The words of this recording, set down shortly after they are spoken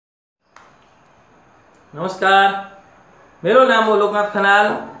नमस्कार, मेरो नाम हो लोकनाथ खनाल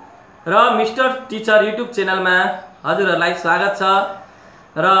र मिस्टर टीचर युट्युब च्यानलमा हजुरहरूलाई स्वागत छ।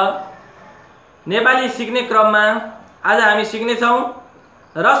 र नेपाली सिक्ने क्रममा आज हामी सिक्नेछौँ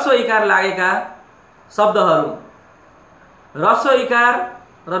ह्रस्व इकार लागेका शब्दहरू। ह्रस्व इकार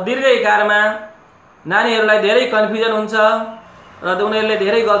र दीर्घ इकारमा नानीहरूलाई धेरै कन्फ्युजन हुन्छ र उनीहरूले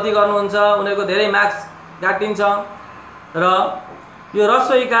धेरै गल्ती गर्नुहुन्छ, उनीहरूको धेरै मार्क्स काटिन्छ। र यो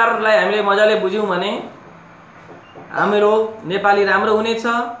ह्रस्व इकारलाई हामीले मजाले बुझ्यौँ भने हाम्रो नेपाली राम्रो हुनेछ।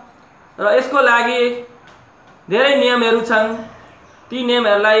 र यसको लागि धेरै नियमहरू छन्। ती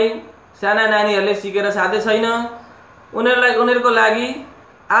नियमहरूलाई साना नानीहरूले सिकेर साध्य छैन। उनीहरूको लागि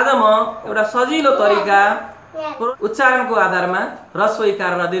आज म एउटा सजिलो तरिका उच्चारणको आधारमा ह्रस्व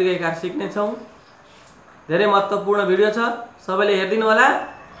इकार र दीर्घ इकार सिक्नेछौँ। धेरै महत्त्वपूर्ण भिडियो छ, सबैले हेरिदिनु होला।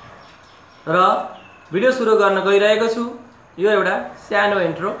 र भिडियो सुरु गर्न गइरहेको छु। यो एउटा सानो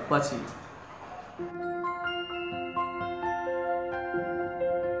इन्ट्रो पछि।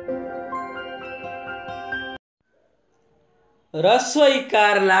 ह्रस्व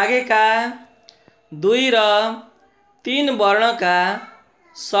इकार लागेका 2 र 3 वर्णका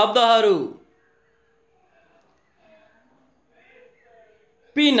शब्दहरू।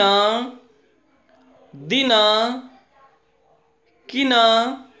 पिन, दिन, किन,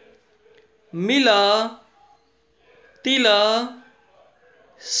 मिल, तिल,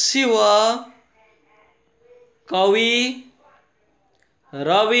 शिव, कवि,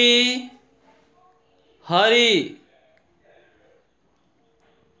 रवि, हरि,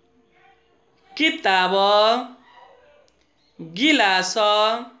 किताब, गिलास,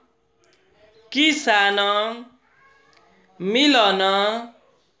 किसान, मिलन,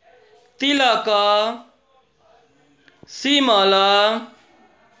 तिलक, सिमल,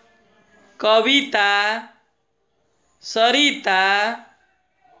 कविता, सरिता,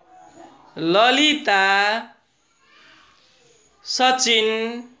 ललिता, सचिन,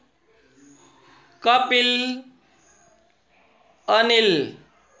 कपिल, अनिल।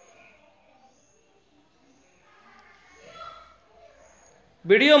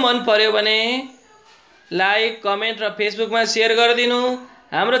 भिडियो मन पर्यो भने लाइक, कमेन्ट र फेसबुकमा सेयर गरिदिनु।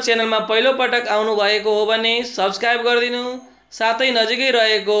 हाम्रो च्यानलमा पहिलो पटक आउनु भएको हो भने सब्स्क्राइब गरिदिनु। साथै नजिकै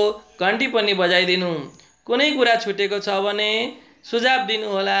रहेको घन्टी पनि बजाइदिनु। कुनै कुरा छुटेको छ भने सुझाव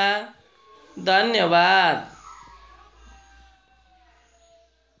दिनुहोला। धन्यवाद।